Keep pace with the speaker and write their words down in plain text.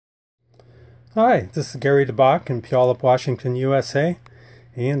Hi, this is Gary DeBock in Puyallup, Washington, USA,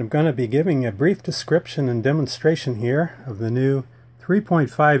 and I'm going to be giving a brief description and demonstration here of the new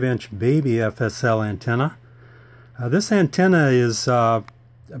 3.5-inch baby FSL antenna. This antenna is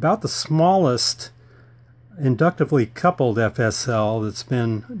about the smallest inductively coupled FSL that's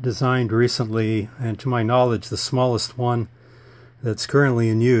been designed recently, and to my knowledge the smallest one that's currently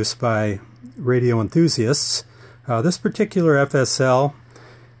in use by radio enthusiasts. This particular FSL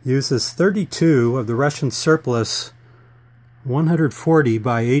uses 32 of the Russian surplus 140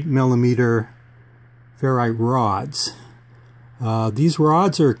 by 8 millimeter ferrite rods. These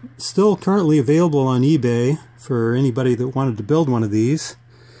rods are still currently available on eBay for anybody that wanted to build one of these.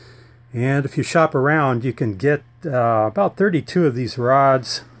 And if you shop around, you can get about 32 of these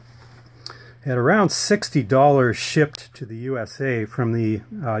rods at around $60 shipped to the USA from the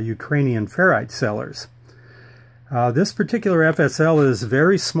Ukrainian ferrite sellers. This particular FSL is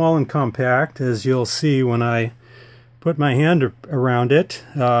very small and compact, as you'll see when I put my hand around it.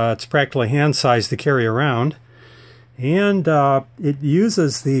 It's practically hand-sized to carry around. And it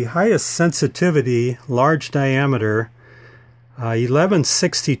uses the highest sensitivity, large diameter,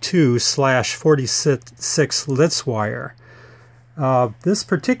 1162/46 Litz wire. This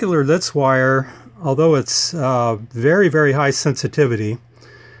particular Litz wire, although it's very, very high sensitivity,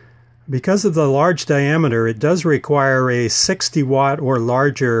 because of the large diameter, it does require a 60-watt or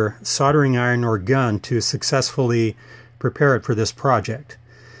larger soldering iron or gun to successfully prepare it for this project.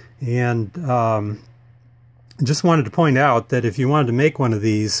 And just wanted to point out that if you wanted to make one of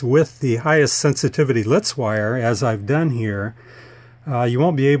these with the highest sensitivity Litz wire, as I've done here, you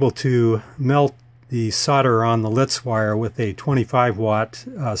won't be able to melt the solder on the Litz wire with a 25-watt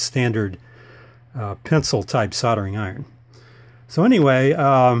standard pencil type soldering iron. So anyway,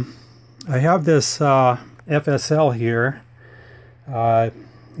 I have this FSL here.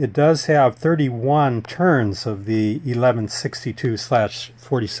 It does have 31 turns of the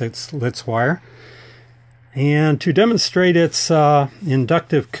 1162/46 Litz wire. And to demonstrate its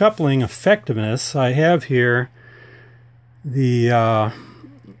inductive coupling effectiveness, I have here the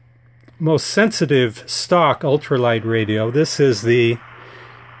most sensitive stock ultralight radio. This is the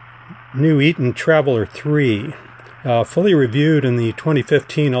new Eton Traveler III. Fully reviewed in the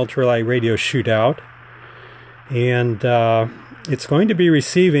 2015 Ultralight Radio Shootout, and it's going to be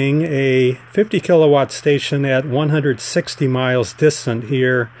receiving a 50 kilowatt station at 160 miles distant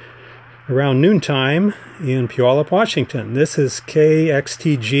here around noontime in Puyallup, Washington. This is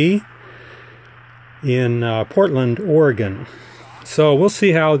KXTG in Portland, Oregon. So we'll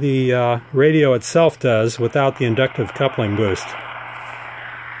see how the radio itself does without the inductive coupling boost.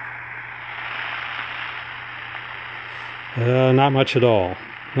 Not much at all.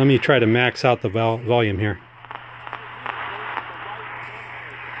 Let me try to max out the volume here.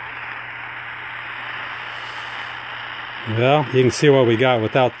 Well, you can see what we got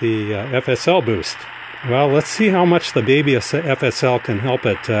without the FSL boost. Well, let's see how much the baby FSL can help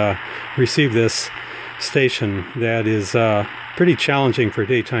it receive this station that is pretty challenging for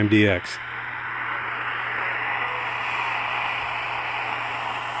daytime DX.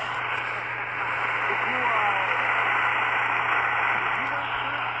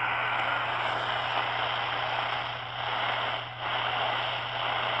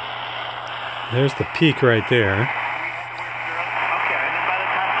 There's the peak right there. Okay, and then by the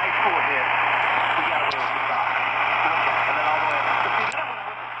time high school hit, we got a little stop. Okay, and then all the way up. But see, then when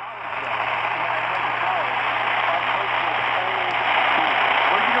I went to college, when I went to college, our coach was old school.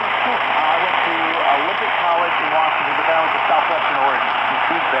 Where did you go to school? I went to Olympic College in Washington, but then I went to Southwestern Oregon. In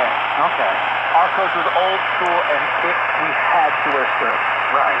Steve Bay. Okay. Our coach was old school, and we had to wear skirts.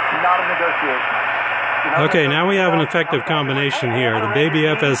 Right. Not a negotiation. Okay, now we have an effective combination here. The baby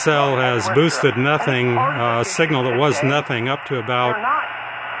FSL has boosted nothing, a signal that was nothing, up to about,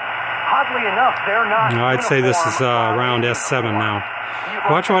 I'd say this is around S7 now.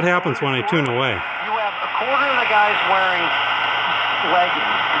 Watch what happens when I tune away. You have a quarter of the guys wearing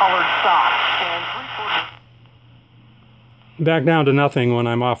leggings, colored socks, and three-quarters. Back down to nothing when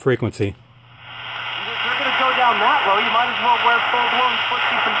I'm off frequency. If you're going to go down that low, you might as well wear full-blown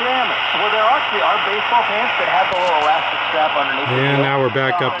footsie pajamas. Well, there actually are baseball pants that have the little elastic strap underneath. And now we're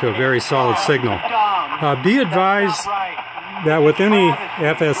back up to a very solid signal. Be advised that with any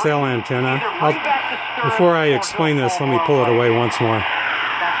FSL antenna, before I explain this, let me pull it away once more.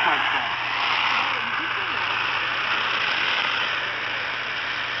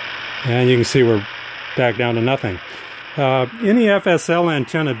 And you can see we're back down to nothing. Any FSL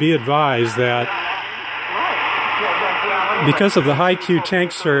antenna, be advised that because of the high Q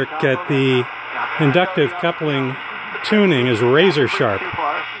tank circuit, the inductive coupling tuning is razor sharp.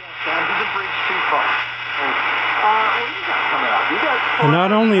 And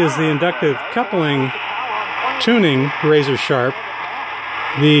not only is the inductive coupling tuning razor sharp,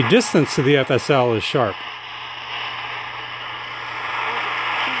 the distance to the FSL is sharp.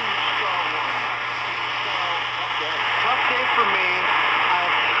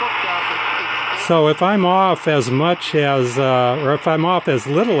 So if I'm off as much as, or if I'm off as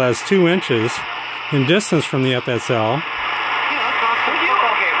little as 2 inches in distance from the FSL.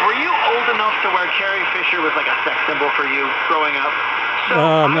 Were you old enough to where Carrie Fisher was like a sex symbol for you growing up?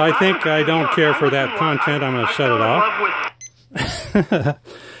 I think I don't care for that content. I'm going to shut it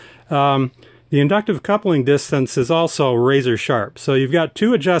off. The inductive coupling distance is also razor sharp. So you've got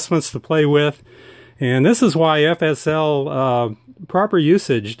 2 adjustments to play with. And this is why FSL proper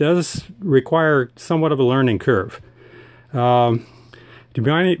usage does require somewhat of a learning curve. To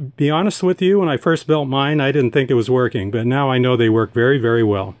be honest with you, when I first built mine, I didn't think it was working, but now I know they work very, very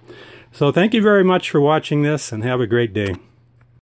well. So thank you very much for watching this, and have a great day.